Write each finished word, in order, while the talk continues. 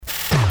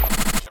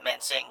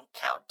Commencing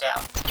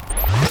countdown.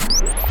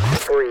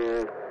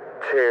 3,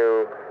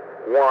 2,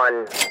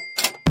 1.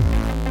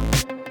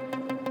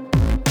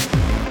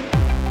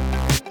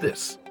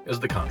 This is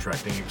the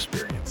Contracting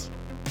Experience,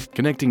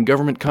 connecting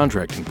government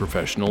contracting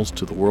professionals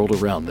to the world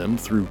around them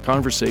through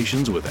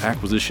conversations with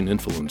acquisition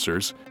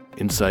influencers,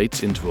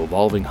 insights into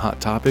evolving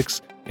hot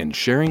topics, and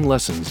sharing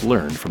lessons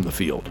learned from the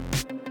field.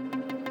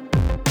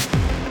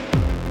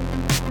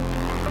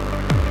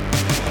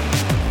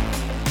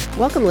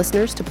 Welcome,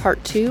 listeners, to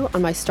Part 2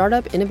 on my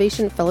Startup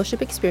Innovation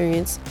Fellowship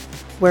experience,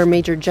 where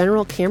Major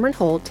General Cameron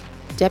Holt,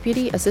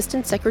 Deputy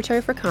Assistant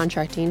Secretary for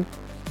Contracting,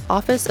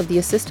 Office of the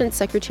Assistant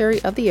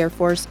Secretary of the Air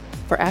Force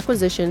for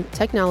Acquisition,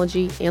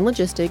 Technology, and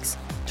Logistics,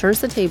 turns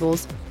the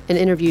tables and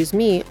interviews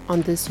me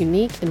on this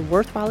unique and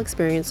worthwhile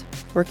experience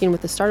working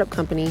with the startup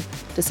company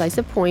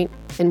Decisive Point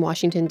in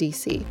Washington,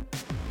 D.C.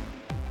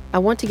 I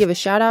want to give a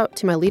shout out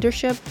to my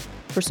leadership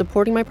for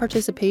supporting my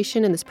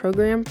participation in this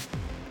program,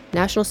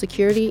 National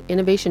Security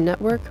Innovation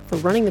Network for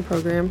running the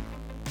program,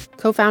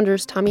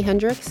 co-founders Tommy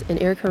Hendricks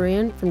and Eric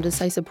Horan from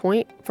Decisive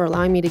Point for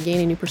allowing me to gain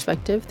a new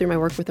perspective through my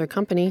work with their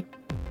company,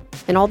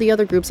 and all the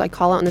other groups I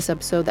call out in this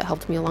episode that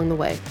helped me along the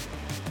way.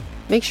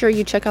 Make sure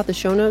you check out the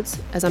show notes,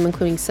 as I'm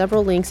including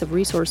several links of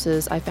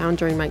resources I found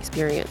during my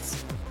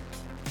experience.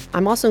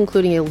 I'm also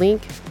including a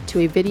link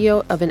to a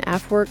video of an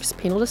AFWERX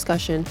panel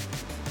discussion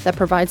that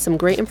provides some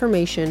great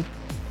information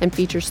and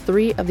features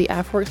 3 of the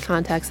AFWERX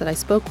contacts that I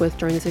spoke with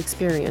during this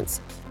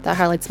experience that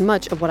highlights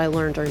much of what I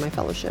learned during my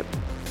fellowship.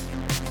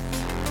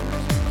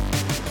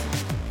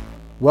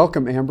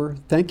 Welcome, Amber.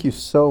 Thank you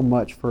so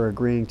much for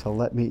agreeing to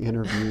let me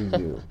interview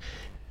you.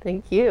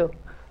 Thank you.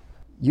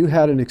 You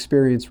had an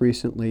experience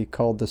recently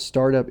called the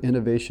Startup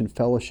Innovation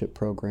Fellowship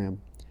Program.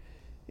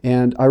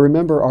 And I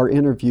remember our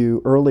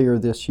interview earlier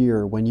this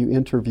year when you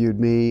interviewed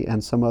me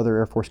and some other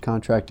Air Force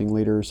contracting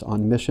leaders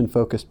on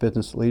mission-focused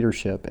business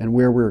leadership and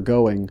where we're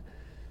going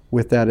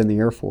with that in the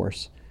Air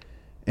Force.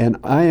 And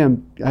I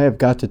have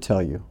got to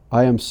tell you,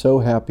 I am so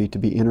happy to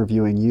be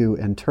interviewing you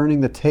and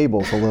turning the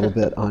tables a little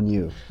bit on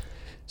you.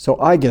 So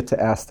I get to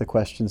ask the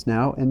questions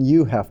now, and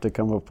you have to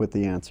come up with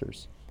the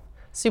answers.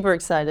 Super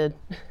excited.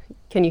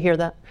 Can you hear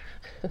that?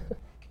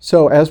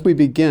 So as we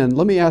begin,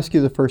 let me ask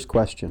you the first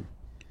question.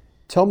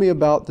 Tell me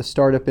about the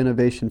Startup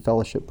Innovation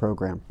Fellowship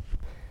Program.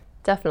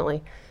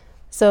 Definitely.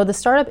 So the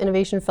Startup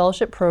Innovation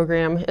Fellowship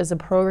Program is a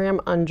program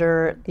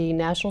under the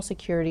National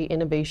Security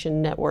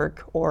Innovation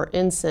Network, or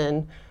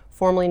NSIN,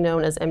 formerly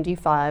known as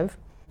MD5.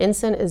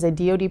 NSIN is a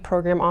DoD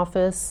program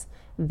office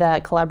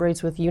that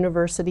collaborates with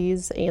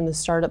universities and the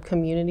startup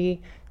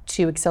community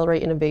to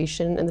accelerate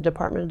innovation in the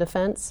Department of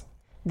Defense.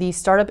 The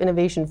Startup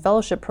Innovation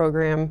Fellowship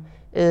Program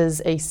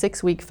is a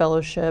 6-week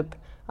fellowship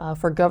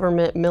for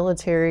government,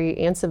 military,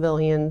 and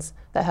civilians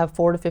that have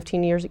 4 to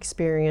 15 years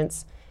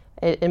experience.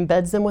 It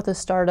embeds them with a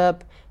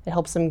startup, it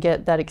helps them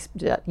get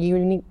that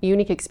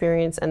unique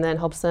experience, and then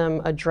helps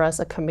them address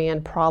a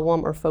command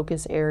problem or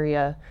focus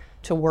area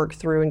to work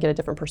through and get a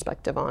different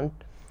perspective on.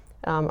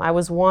 I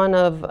was one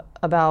of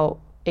about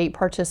 8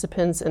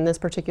 participants in this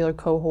particular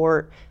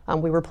cohort.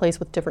 We were placed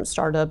with different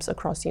startups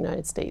across the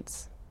United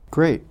States.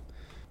 Great.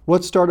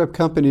 What startup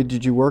company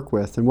did you work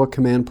with, and what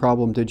command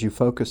problem did you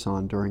focus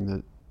on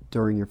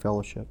during your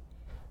fellowship?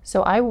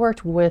 So I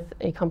worked with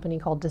a company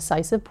called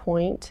Decisive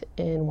Point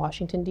in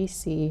Washington,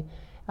 D.C.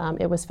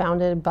 It was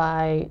founded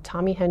by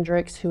Tommy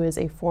Hendricks, who is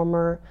a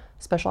former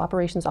Special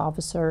Operations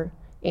Officer,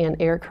 and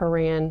Eric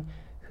Horan,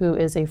 who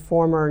is a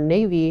former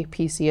Navy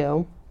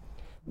PCO.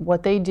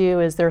 What they do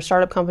is they're a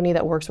startup company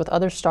that works with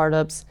other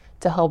startups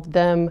to help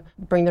them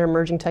bring their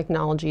emerging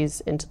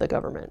technologies into the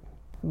government.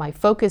 My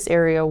focus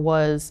area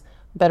was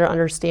better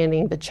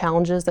understanding the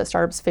challenges that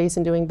startups face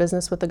in doing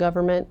business with the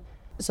government.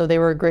 So they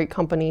were a great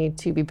company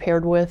to be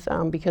paired with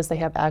because they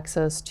have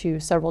access to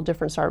several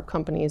different startup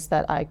companies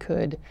that I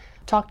could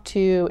talk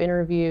to,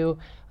 interview,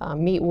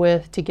 meet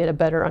with to get a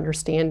better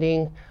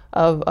understanding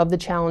of the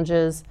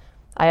challenges.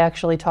 I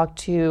actually talked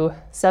to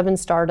 7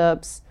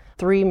 startups,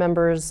 3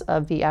 members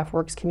of the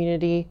AFWERX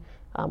community,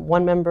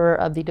 1 member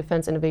of the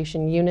Defense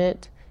Innovation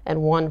Unit,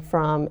 and 1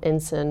 from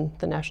NSIN,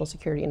 the National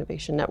Security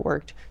Innovation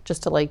Network,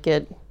 just to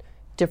get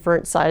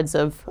different sides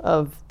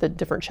of the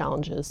different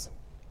challenges.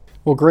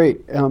 Well,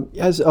 great.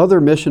 As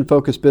other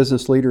mission-focused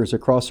business leaders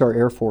across our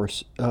Air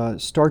Force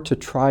start to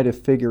try to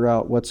figure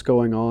out what's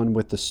going on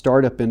with the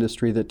startup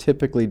industry that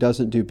typically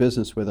doesn't do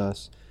business with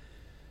us,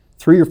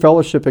 through your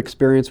fellowship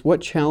experience,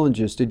 what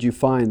challenges did you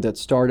find that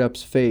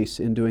startups face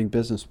in doing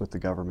business with the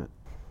government?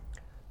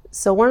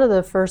 So one of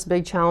the first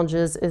big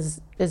challenges is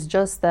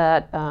just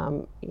that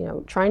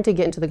trying to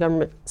get into the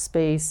government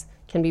space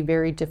can be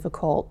very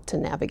difficult to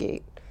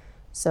navigate.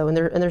 So and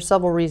there's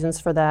several reasons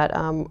for that.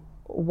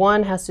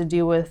 One has to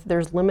do with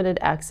there's limited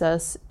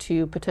access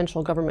to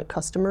potential government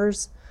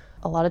customers.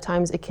 A lot of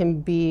times it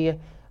can be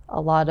a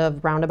lot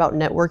of roundabout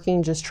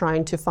networking, just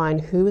trying to find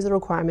who is the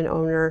requirement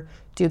owner,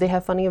 do they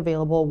have funding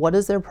available, what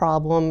is their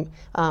problem,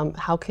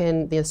 how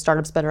can the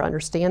startups better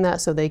understand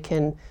that so they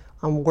can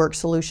work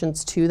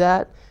solutions to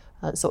that.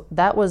 So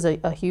that was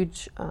a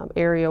huge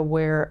area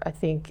where I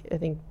think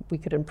we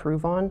could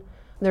improve on.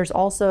 There's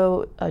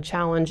also a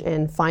challenge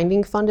in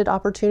finding funded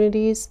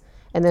opportunities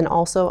and then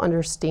also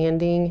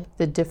understanding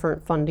the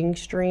different funding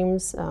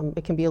streams.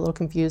 It can be a little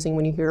confusing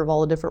when you hear of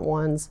all the different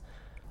ones.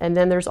 And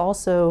then there's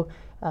also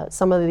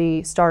some of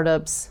the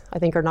startups, I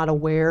think, are not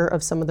aware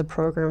of some of the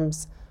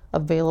programs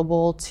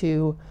available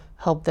to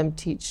help them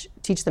teach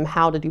them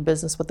how to do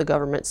business with the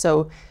government.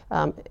 So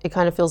it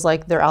kind of feels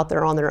like they're out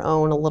there on their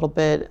own a little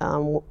bit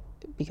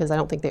because I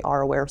don't think they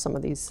are aware of some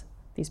of these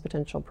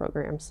potential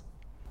programs.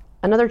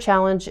 Another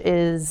challenge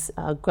is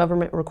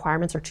government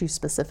requirements are too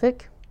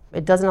specific.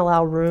 It doesn't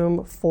allow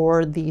room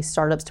for the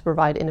startups to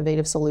provide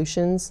innovative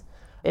solutions.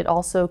 It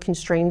also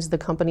constrains the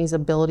company's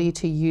ability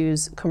to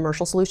use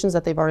commercial solutions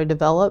that they've already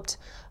developed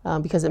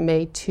because it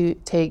may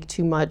take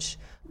too much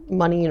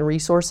money and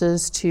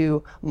resources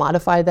to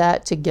modify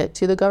that to get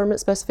to the government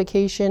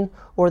specification,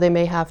 or they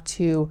may have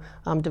to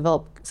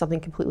develop something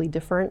completely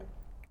different.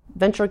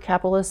 Venture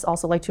capitalists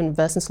also like to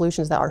invest in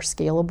solutions that are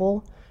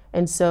scalable,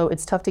 and so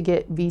it's tough to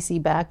get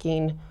VC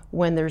backing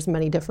when there's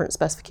many different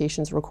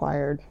specifications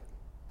required.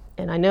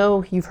 And I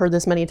know you've heard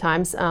this many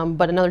times,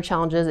 but another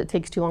challenge is it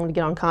takes too long to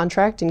get on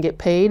contract and get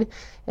paid.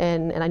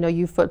 And I know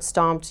you've foot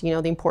stomped, the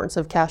importance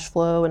of cash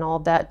flow and all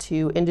of that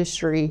to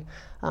industry,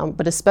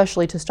 but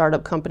especially to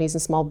startup companies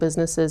and small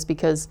businesses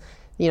because,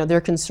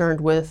 they're concerned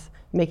with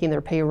making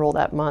their payroll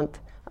that month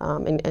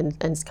and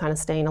kind of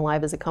staying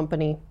alive as a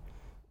company.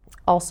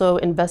 Also,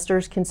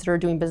 investors consider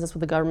doing business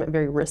with the government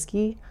very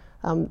risky.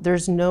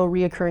 There's no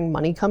reoccurring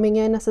money coming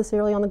in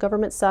necessarily on the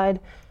government side.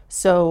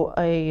 So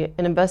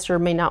an investor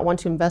may not want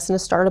to invest in a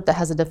startup that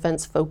has a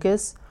defense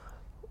focus,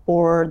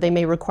 or they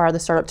may require the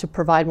startup to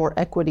provide more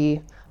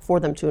equity for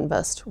them to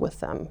invest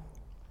with them.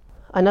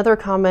 Another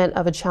comment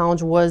of a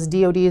challenge was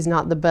DoD is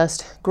not the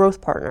best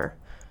growth partner.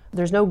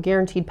 There's no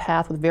guaranteed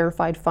path with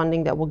verified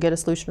funding that will get a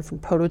solution from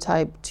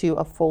prototype to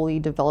a fully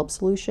developed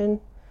solution.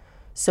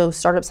 So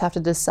startups have to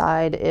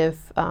decide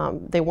if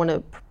they want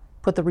to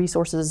put the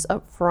resources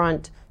up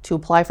front to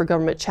apply for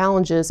government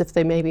challenges if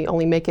they maybe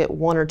only make it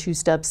 1 or 2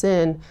 steps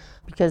in,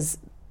 because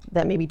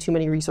that may be too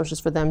many resources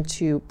for them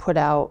to put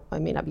out.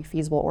 It may not be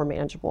feasible or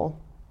manageable.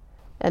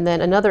 And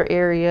then another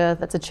area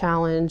that's a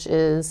challenge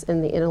is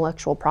in the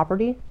intellectual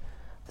property.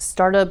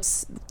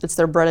 Startups, it's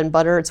their bread and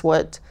butter. It's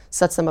what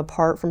sets them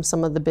apart from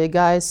some of the big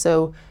guys.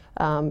 So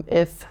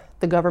if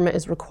the government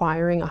is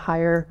requiring a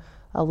higher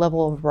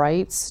level of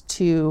rights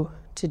to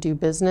do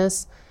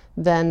business,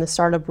 then the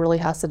startup really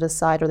has to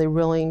decide, are they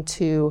willing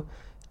to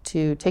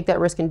take that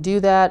risk and do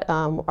that?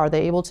 Are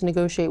they able to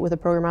negotiate with the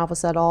program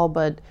office at all?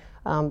 But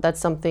that's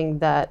something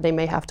that they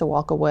may have to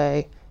walk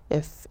away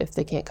if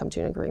they can't come to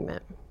an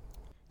agreement.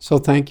 So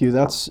thank you.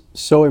 That's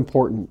so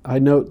important. I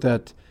note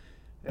that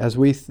as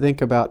we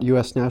think about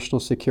U.S. national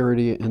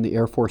security and the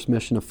Air Force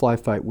mission of Fly,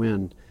 Fight,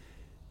 Win,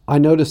 I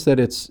notice that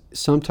it's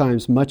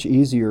sometimes much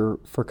easier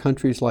for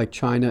countries like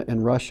China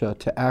and Russia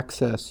to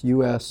access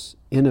U.S.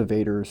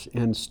 innovators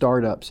and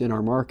startups in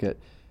our market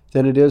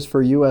than it is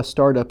for U.S.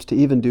 startups to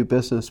even do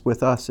business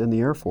with us in the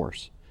Air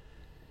Force.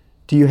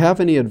 Do you have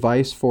any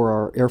advice for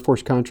our Air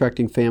Force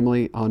contracting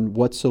family on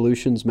what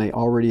solutions may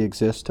already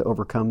exist to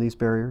overcome these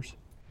barriers?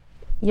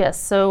 Yes,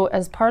 so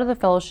as part of the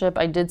fellowship,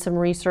 I did some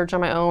research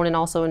on my own and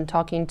also in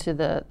talking to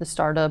the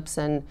startups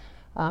and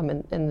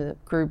the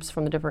groups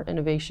from the different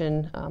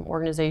innovation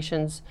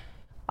organizations.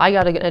 I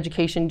got an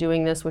education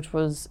doing this,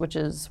 which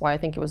is why I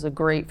think it was a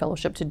great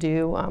fellowship to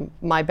do.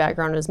 My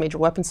background is major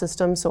weapon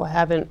systems, so I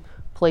haven't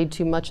played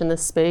too much in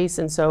this space,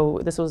 and so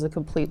this was a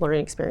complete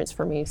learning experience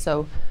for me.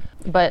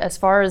 But as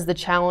far as the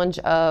challenge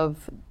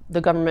of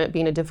the government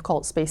being a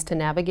difficult space to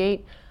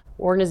navigate,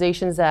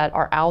 organizations that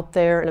are out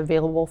there and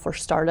available for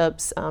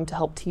startups to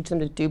help teach them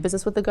to do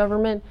business with the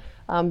government,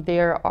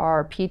 there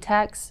are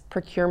PTACs,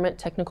 Procurement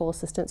Technical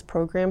Assistance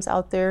Programs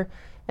out there,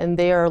 and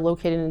they are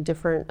located in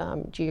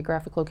different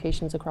geographic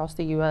locations across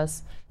the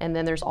U.S. And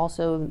then there's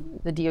also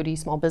the DoD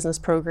small business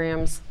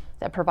programs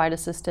that provide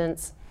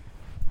assistance.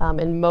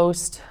 In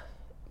most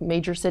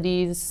major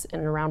cities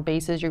and around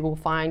bases, you will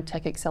find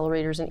tech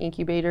accelerators and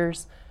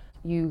incubators.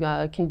 You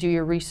can do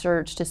your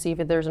research to see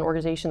if there's an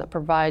organization that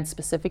provides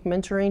specific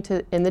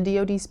mentoring in the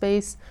DoD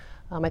space.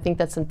 I think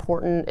that's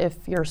important if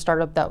you're a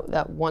startup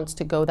that wants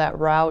to go that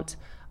route,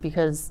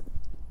 because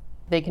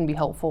they can be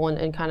helpful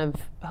in kind of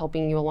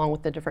helping you along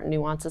with the different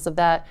nuances of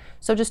that.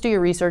 So just do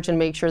your research and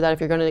make sure that if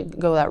you're going to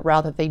go that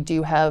route, that they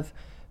do have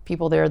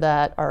people there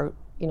that are,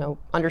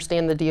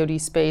 understand the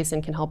DoD space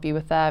and can help you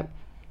with that.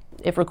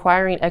 If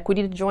requiring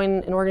equity to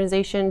join an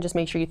organization, just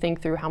make sure you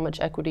think through how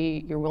much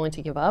equity you're willing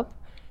to give up,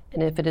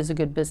 and if it is a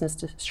good business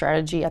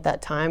strategy at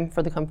that time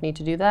for the company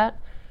to do that.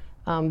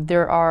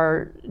 There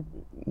are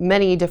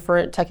many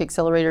different tech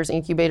accelerators,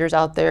 incubators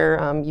out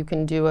there. You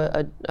can do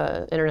a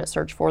internet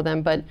search for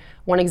them, but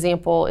one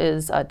example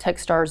is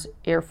Techstars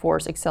Air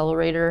Force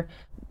Accelerator.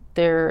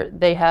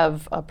 They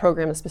have a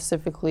program that's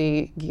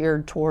specifically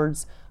geared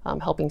towards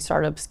helping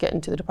startups get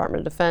into the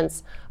Department of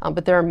Defense,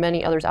 but there are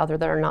many others out there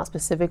that are not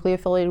specifically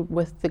affiliated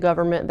with the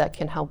government that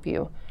can help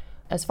you.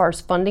 As far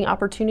as funding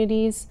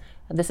opportunities,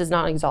 this is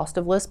not an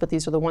exhaustive list, but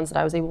these are the ones that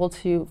I was able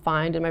to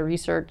find in my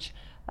research.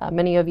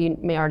 Many of you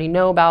may already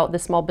know about the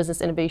Small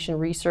Business Innovation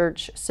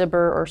Research,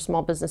 SBIR, or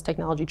Small Business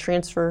Technology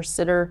Transfer,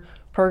 SITR,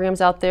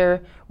 programs out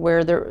there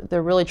where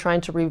they're really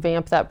trying to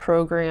revamp that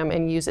program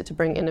and use it to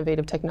bring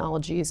innovative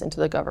technologies into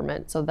the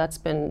government. So that's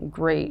been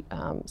great,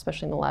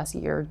 especially in the last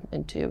year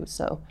and two.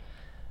 So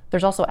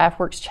there's also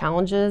AFWERX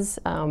challenges.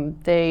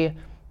 They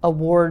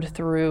award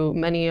through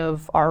many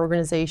of our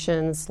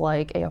organizations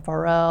like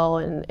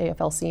AFRL and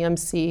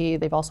AFL-CMC.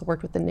 They've also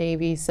worked with the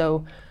Navy,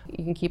 so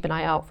you can keep an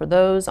eye out for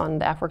those on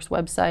the AFWERX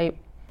website.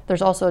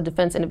 There's also a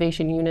Defense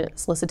Innovation Unit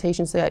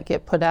solicitations that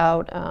get put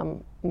out.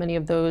 Many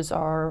of those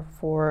are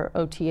for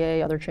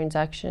OTA, other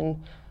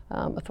transaction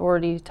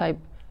authority type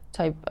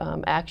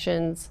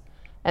actions.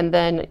 And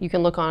then you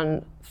can look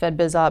on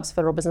FedBizOps,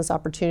 Federal Business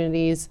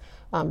Opportunities.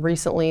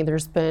 Recently,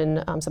 there's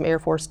been some Air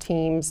Force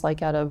teams,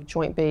 like out of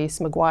Joint Base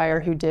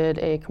McGuire, who did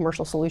a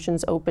commercial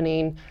solutions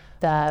opening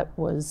that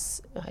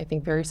was, I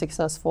think, very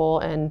successful.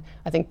 And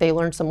I think they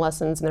learned some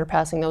lessons, and they're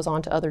passing those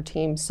on to other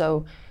teams.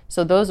 So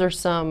those are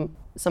some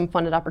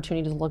funded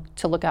opportunities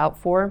to look out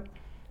for.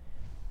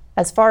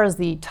 As far as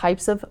the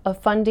types of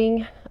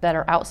funding that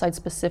are outside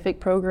specific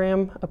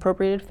program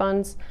appropriated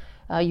funds,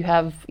 you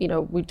have,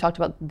 we talked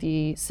about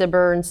the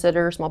SBIR and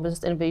SITR, Small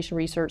Business Innovation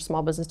Research,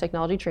 Small Business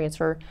Technology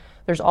Transfer.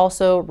 There's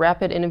also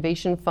Rapid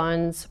Innovation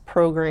Funds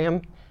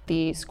program,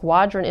 the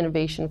Squadron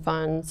Innovation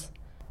Funds,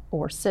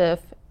 or SIF,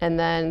 and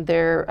then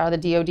there are the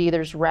DoD,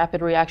 there's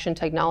Rapid Reaction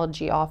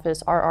Technology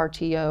Office,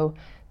 RRTO.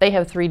 They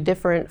have 3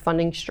 different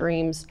funding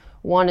streams.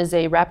 One is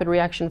a Rapid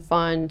Reaction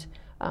Fund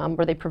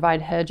where they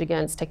provide hedge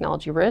against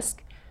technology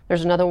risk.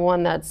 There's another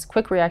one that's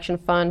Quick Reaction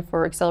Fund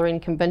for accelerating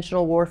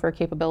conventional warfare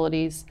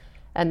capabilities.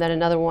 And then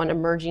another one,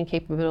 Emerging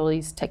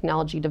Capabilities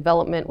Technology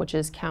Development, which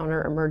is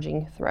counter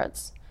emerging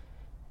threats.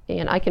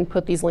 And I can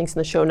put these links in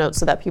the show notes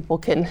so that people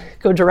can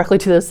go directly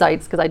to those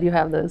sites, because I do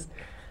have those.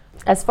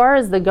 As far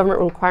as the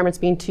government requirements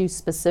being too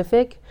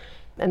specific,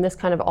 and this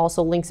kind of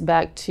also links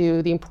back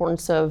to the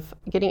importance of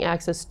getting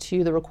access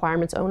to the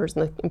requirements owners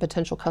and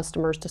potential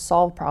customers to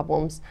solve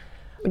problems.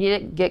 We need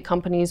to get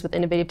companies with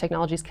innovative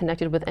technologies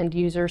connected with end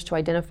users to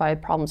identify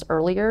problems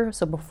earlier,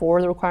 so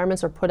before the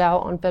requirements are put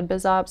out on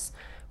FedBizOps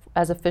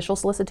as official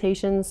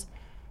solicitations.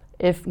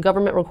 If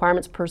government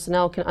requirements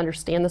personnel can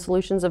understand the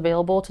solutions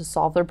available to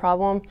solve their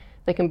problem,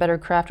 they can better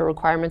craft a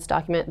requirements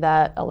document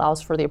that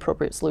allows for the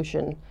appropriate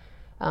solution.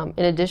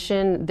 In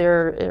addition,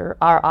 there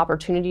are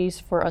opportunities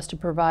for us to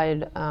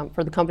provide,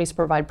 for the companies to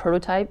provide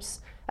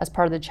prototypes as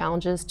part of the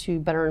challenges to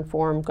better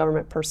inform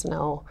government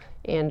personnel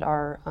and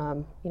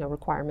our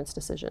requirements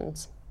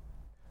decisions.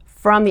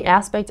 From the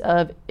aspect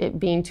of it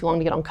being too long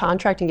to get on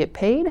contract and get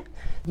paid,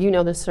 you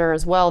know this, sir,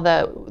 as well,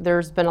 that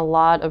there's been a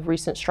lot of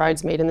recent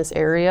strides made in this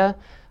area,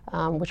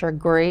 which are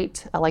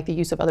great. I like the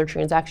use of other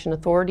transaction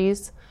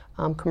authorities,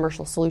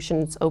 commercial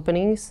solutions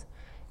openings,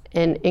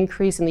 an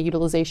increase in the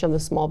utilization of the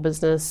Small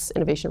Business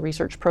Innovation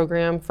Research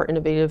Program for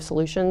innovative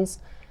solutions,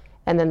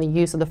 and then the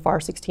use of the FAR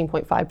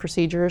 16.5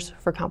 procedures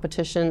for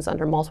competitions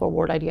under multiple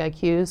award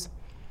IDIQs.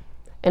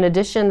 In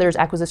addition, there's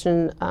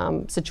acquisition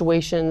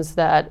situations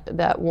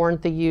that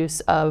warrant the use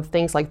of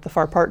things like the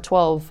FAR Part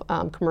 12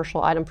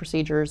 commercial item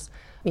procedures,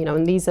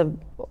 and these have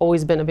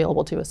always been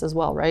available to us as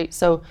well, right?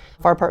 So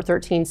FAR Part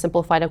 13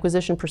 simplified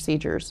acquisition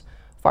procedures,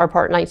 FAR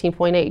Part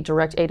 19.8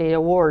 direct 8A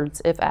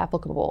awards if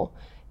applicable,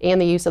 and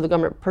the use of the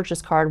government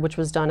purchase card, which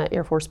was done at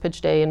Air Force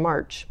Pitch Day in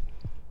March.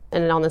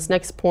 And then on this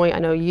next point, I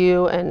know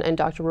you and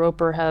Dr.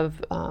 Roper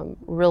have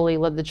really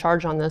led the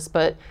charge on this,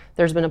 but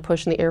there's been a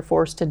push in the Air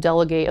Force to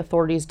delegate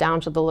authorities down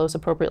to the lowest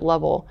appropriate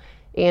level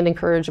and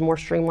encourage a more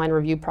streamlined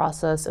review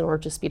process in order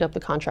to speed up the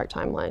contract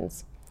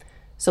timelines.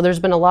 So there's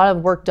been a lot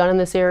of work done in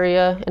this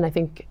area, and I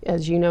think,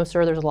 as you know,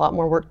 sir, there's a lot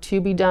more work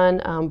to be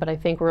done, but I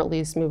think we're at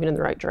least moving in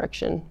the right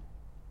direction.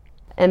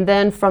 And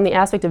then from the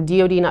aspect of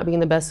DoD not being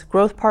the best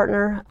growth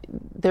partner,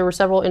 there were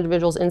several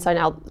individuals inside and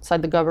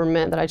outside the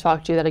government that I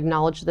talked to that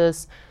acknowledged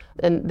this.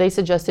 And they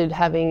suggested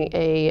having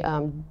a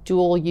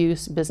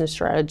dual-use business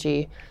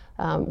strategy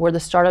where the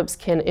startups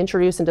can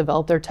introduce and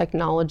develop their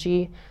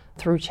technology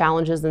through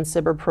challenges and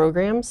SBIR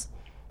programs,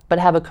 but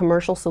have a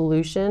commercial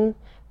solution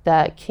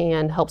that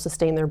can help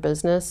sustain their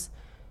business.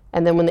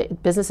 And then when the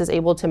business is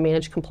able to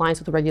manage compliance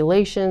with the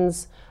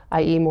regulations,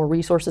 i.e. more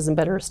resources and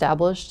better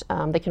established,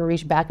 they can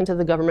reach back into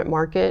the government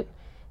market.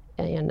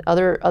 And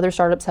other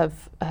startups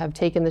have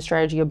taken the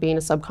strategy of being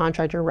a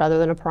subcontractor rather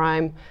than a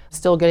prime,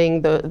 still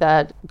getting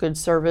that good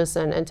service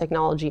and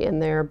technology in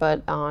there,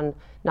 but on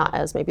not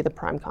as maybe the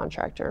prime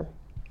contractor.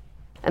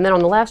 And then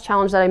on the last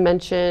challenge that I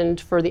mentioned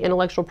for the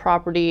intellectual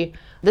property,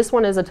 this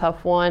one is a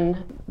tough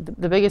one.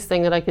 The biggest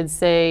thing that I could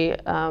say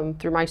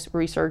through my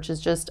research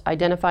is just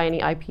identify any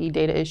IP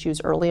data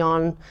issues early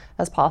on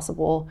as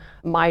possible.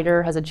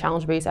 MITRE has a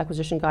challenge-based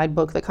acquisition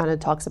guidebook that kind of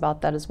talks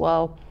about that as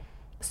well.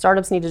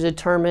 Startups need to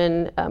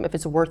determine if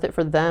it's worth it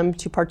for them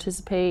to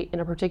participate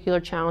in a particular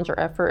challenge or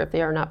effort if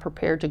they are not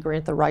prepared to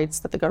grant the rights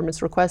that the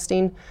government's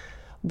requesting.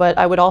 But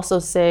I would also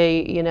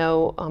say,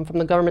 from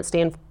the government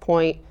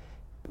standpoint,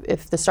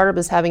 If the startup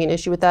is having an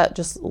issue with that,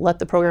 just let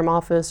the program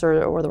office or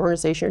the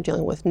organization you're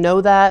dealing with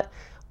know that.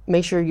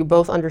 Make sure you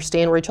both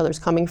understand where each other's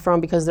coming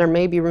from, because there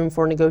may be room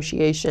for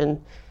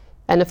negotiation.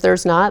 And if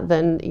there's not,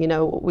 then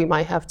we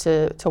might have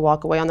to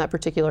walk away on that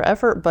particular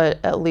effort, but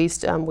at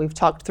least we've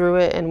talked through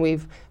it, and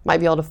might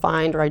be able to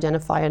find or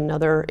identify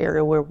another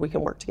area where we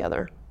can work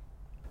together.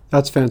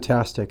 That's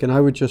fantastic. And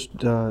I would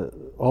just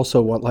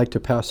also like to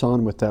pass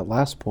on with that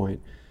last point,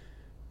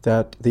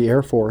 that the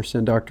Air Force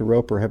and Dr.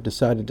 Roper have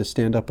decided to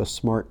stand up a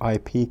smart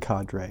IP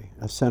cadre,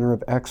 a center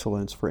of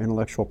excellence for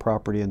intellectual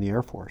property in the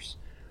Air Force.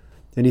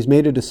 And he's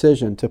made a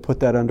decision to put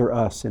that under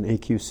us in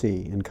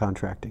AQC, in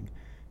contracting.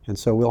 And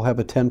so we'll have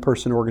a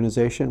 10-person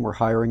organization. We're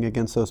hiring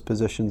against those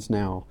positions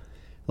now.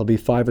 There'll be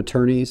 5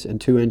 attorneys and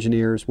 2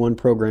 engineers, 1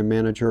 program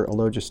manager, a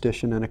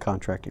logistician, and a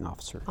contracting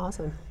officer.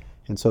 Awesome.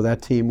 And so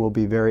that team will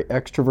be very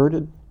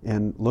extroverted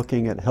and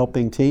looking at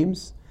helping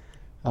teams,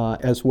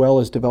 as well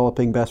as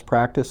developing best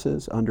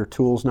practices under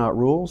tools, not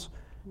rules,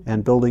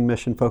 and building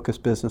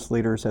mission-focused business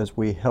leaders as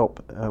we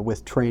help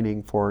with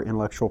training for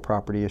intellectual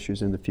property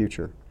issues in the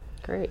future.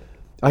 Great.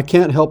 I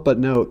can't help but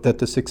note that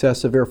the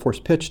success of Air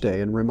Force Pitch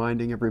Day, and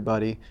reminding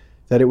everybody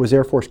that it was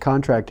Air Force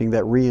Contracting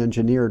that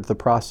re-engineered the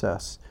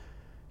process,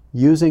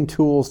 using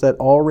tools that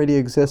already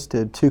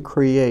existed to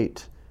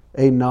create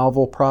a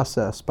novel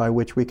process by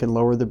which we can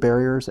lower the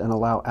barriers and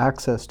allow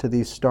access to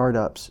these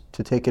startups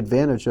to take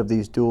advantage of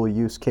these dual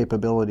use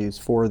capabilities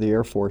for the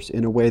Air Force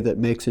in a way that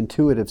makes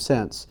intuitive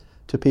sense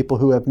to people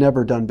who have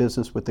never done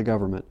business with the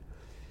government.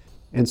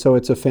 And so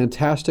it's a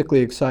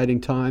fantastically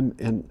exciting time,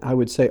 and I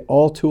would say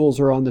all tools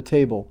are on the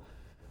table.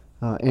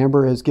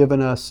 Amber has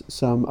given us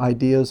some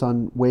ideas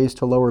on ways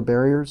to lower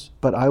barriers,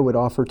 but I would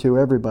offer to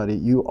everybody,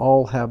 you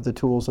all have the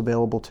tools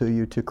available to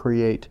you to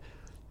create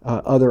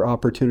other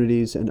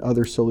opportunities and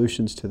other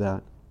solutions to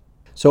that.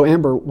 So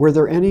Amber, were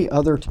there any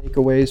other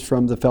takeaways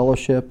from the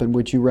fellowship, and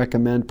would you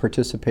recommend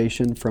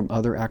participation from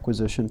other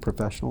acquisition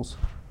professionals?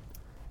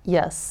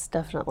 Yes,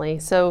 definitely.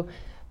 So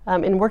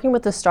in working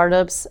with the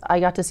startups, I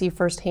got to see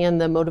firsthand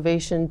the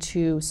motivation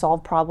to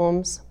solve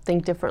problems,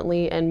 think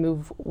differently, and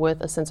move with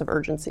a sense of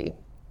urgency.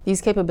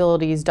 These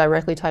capabilities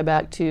directly tie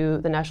back to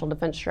the National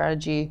Defense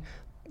Strategy,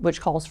 which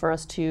calls for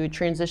us to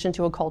transition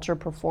to a culture of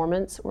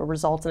performance where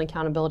results and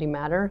accountability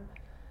matter,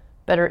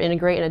 better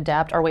integrate and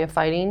adapt our way of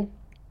fighting,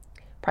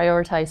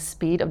 prioritize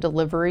speed of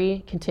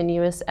delivery,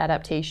 continuous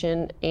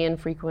adaptation, and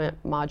frequent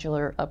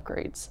modular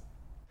upgrades.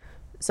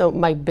 So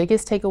my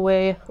biggest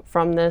takeaway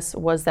from this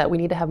was that we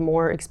need to have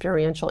more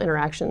experiential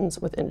interactions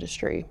with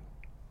industry.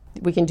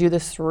 We can do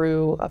this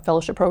through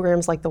fellowship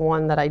programs like the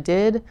one that I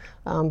did,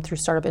 through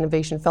Startup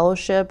Innovation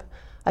Fellowship.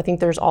 I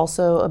think there's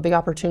also a big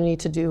opportunity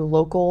to do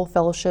local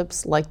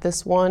fellowships like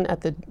this one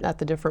at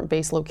the different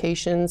base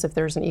locations if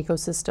there's an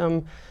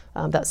ecosystem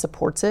that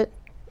supports it,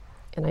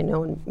 and I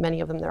know in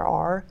many of them there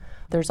are.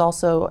 There's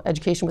also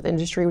Education with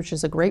Industry, which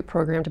is a great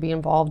program to be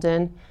involved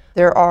in.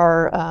 There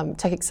are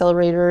tech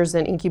accelerators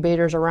and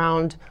incubators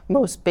around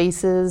most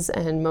bases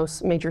and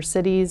most major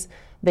cities.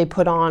 They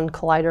put on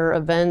collider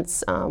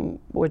events,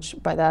 which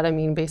by that I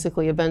mean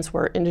basically events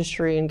where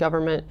industry and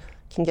government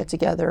can get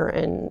together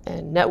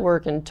and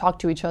network and talk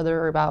to each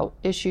other about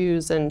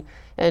issues and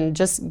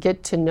just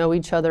get to know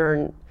each other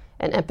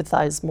and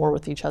empathize more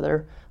with each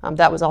other.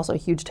 That was also a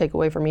huge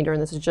takeaway for me during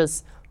this, is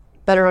just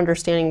better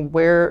understanding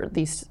where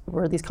these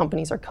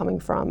companies are coming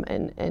from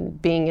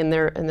and being in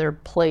their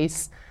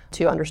place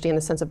to understand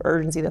the sense of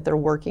urgency that they're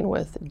working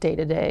with day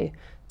to day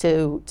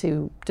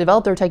to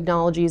develop their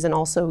technologies and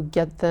also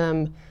get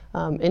them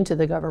into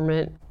the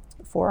government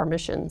for our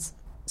missions.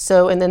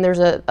 So, and then there's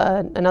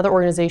another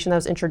organization that I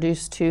was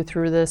introduced to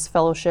through this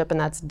fellowship, and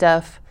that's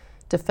DEF,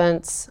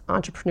 Defense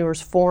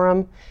Entrepreneurs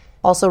Forum,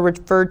 also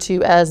referred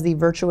to as the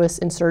Virtuous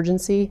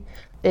Insurgency.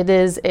 It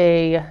is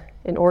a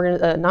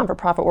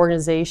non-for-profit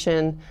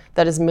organization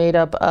that is made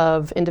up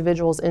of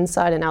individuals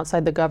inside and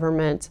outside the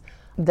government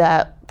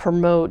that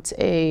promote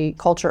a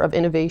culture of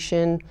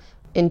innovation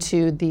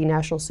into the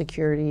national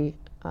security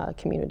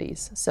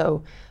communities.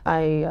 So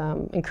I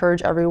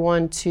encourage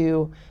everyone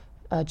to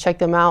check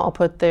them out. I'll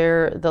put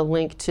the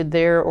link to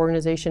their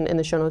organization in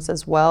the show notes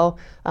as well.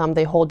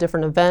 They hold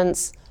different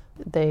events.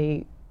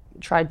 They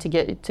tried to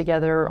get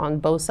together on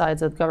both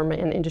sides of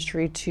government and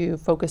industry to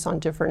focus on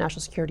different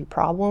national security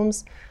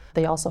problems.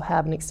 They also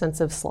have an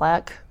extensive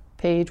Slack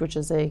page, which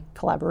is a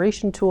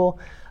collaboration tool,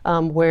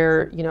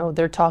 where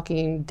they're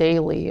talking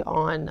daily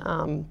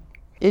on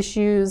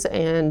issues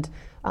and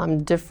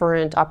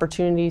different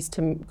opportunities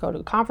to go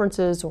to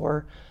conferences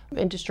or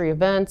industry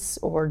events,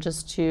 or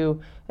just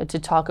to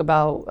talk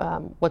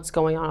about what's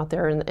going on out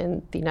there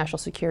in the national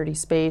security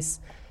space.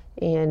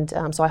 And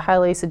so I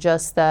highly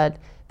suggest that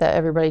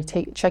everybody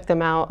check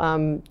them out.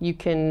 You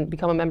can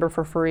become a member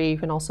for free. You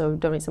can also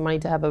donate some money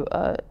to have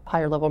a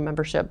higher level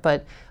membership,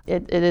 but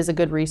it is a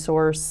good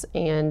resource,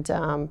 and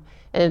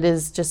it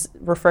is just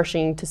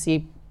refreshing to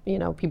see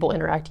people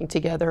interacting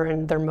together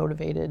and they're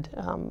motivated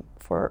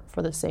for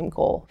the same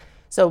goal.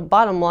 So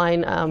bottom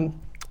line,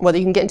 whether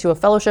you can get into a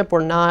fellowship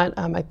or not,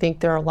 I think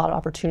there are a lot of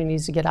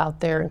opportunities to get out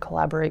there and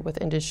collaborate with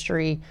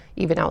industry,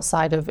 even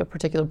outside of a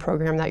particular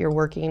program that you're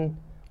working.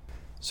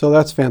 So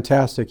that's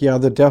fantastic. Yeah,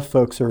 the deaf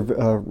folks are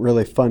a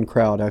really fun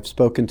crowd. I've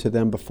spoken to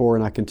them before,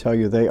 and I can tell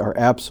you they are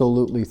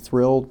absolutely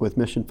thrilled with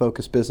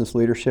mission-focused business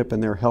leadership,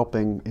 and they're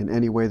helping in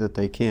any way that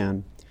they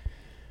can.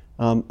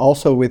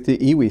 Also, with the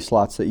EWE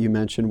slots that you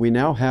mentioned, we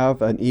now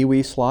have an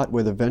EWE slot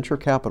with a venture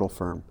capital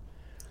firm.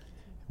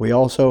 We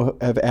also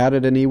have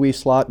added an EWE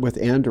slot with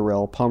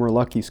Anduril, Palmer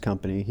Luckey's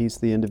company. He's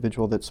the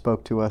individual that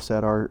spoke to us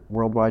at our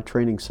Worldwide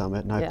Training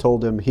Summit, and I've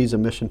told him he's a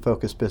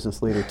mission-focused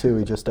business leader too,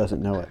 he just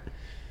doesn't know it.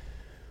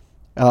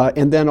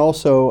 And then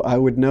also, I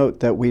would note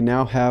that we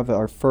now have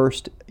our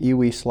first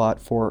EWE slot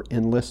for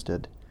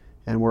enlisted,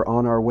 and we're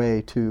on our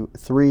way to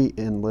 3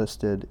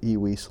 enlisted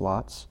EWE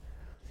slots.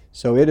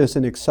 So it is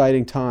an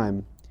exciting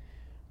time.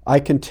 I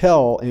can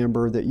tell,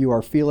 Amber, that you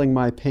are feeling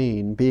my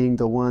pain, being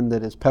the one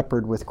that is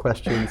peppered with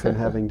questions and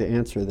having to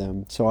answer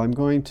them. So I'm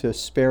going to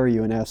spare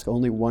you and ask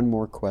only one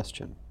more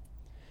question.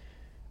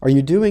 Are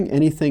you doing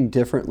anything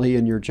differently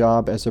in your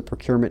job as a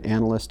procurement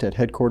analyst at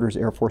Headquarters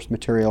Air Force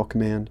Materiel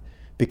Command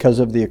because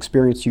of the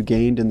experience you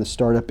gained in the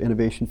Startup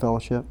Innovation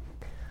Fellowship?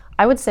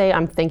 I would say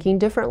I'm thinking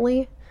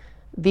differently.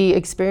 The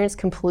experience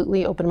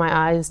completely opened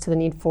my eyes to the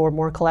need for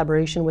more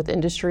collaboration with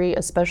industry,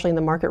 especially in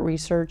the market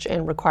research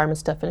and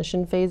requirements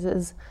definition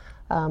phases.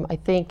 I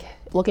think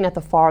looking at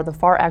the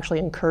FAR actually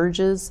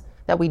encourages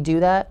that we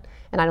do that,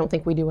 and I don't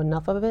think we do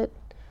enough of it.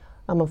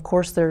 Of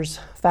course, there's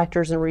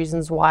factors and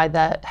reasons why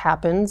that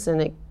happens,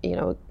 and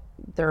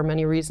there are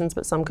many reasons,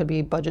 but some could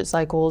be budget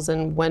cycles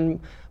and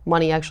when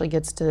money actually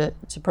gets to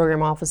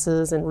program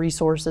offices and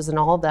resources and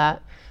all of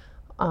that.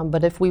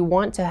 But if we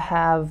want to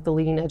have the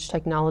leading edge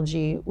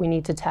technology, we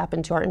need to tap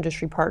into our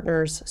industry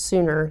partners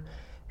sooner,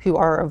 who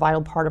are a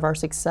vital part of our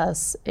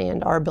success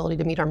and our ability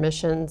to meet our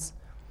missions.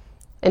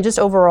 And just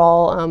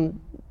overall,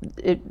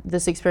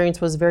 this experience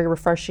was very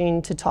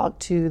refreshing to talk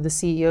to the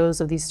CEOs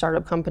of these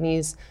startup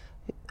companies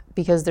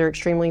because they're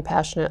extremely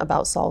passionate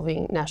about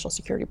solving national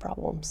security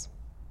problems.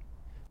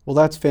 Well,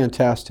 that's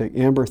fantastic.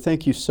 Amber,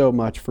 thank you so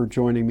much for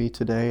joining me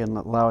today and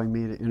allowing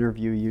me to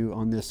interview you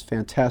on this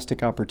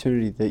fantastic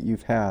opportunity that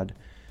you've had.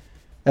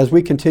 As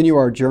we continue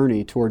our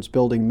journey towards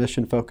building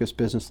mission-focused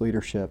business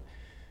leadership,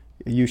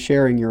 you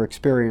sharing your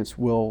experience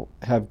will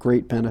have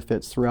great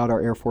benefits throughout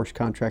our Air Force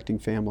contracting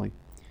family.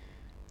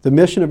 The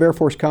mission of Air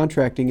Force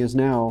contracting is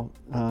now,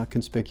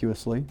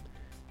 conspicuously,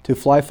 to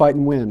fly, fight,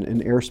 and win in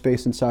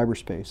airspace and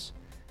cyberspace.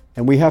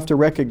 And we have to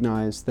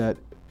recognize that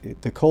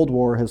the Cold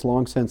War has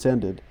long since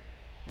ended,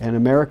 and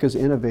America's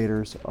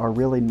innovators are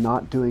really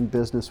not doing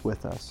business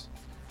with us.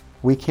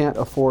 We can't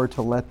afford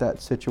to let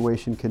that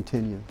situation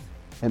continue.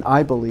 And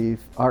I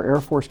believe our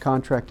Air Force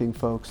contracting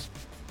folks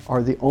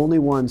are the only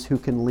ones who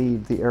can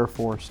lead the Air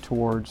Force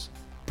towards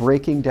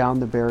breaking down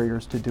the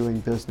barriers to doing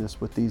business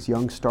with these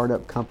young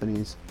startup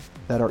companies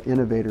that are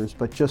innovators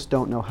but just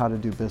don't know how to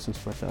do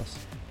business with us.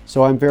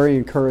 So I'm very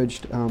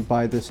encouraged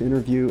by this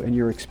interview and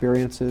your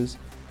experiences,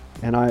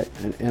 and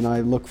I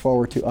look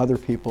forward to other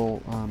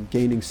people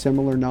gaining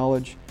similar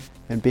knowledge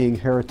and being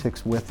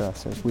heretics with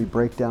us as we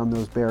break down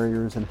those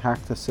barriers and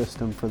hack the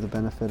system for the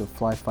benefit of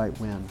fly, fight,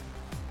 win,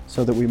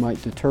 so that we might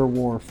deter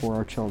war for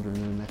our children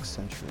in the next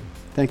century.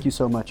 Thank you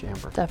so much,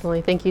 Amber.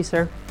 Definitely. Thank you,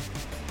 sir.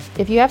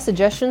 If you have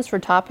suggestions for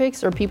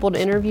topics or people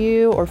to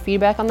interview or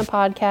feedback on the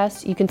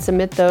podcast, you can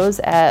submit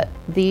those at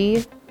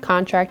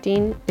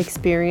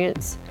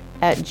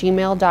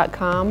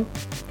thecontractingexperience@gmail.com.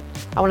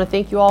 I want to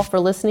thank you all for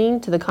listening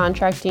to the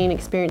Contracting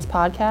Experience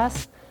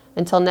podcast.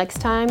 Until next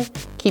time,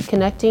 keep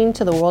connecting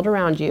to the world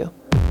around you.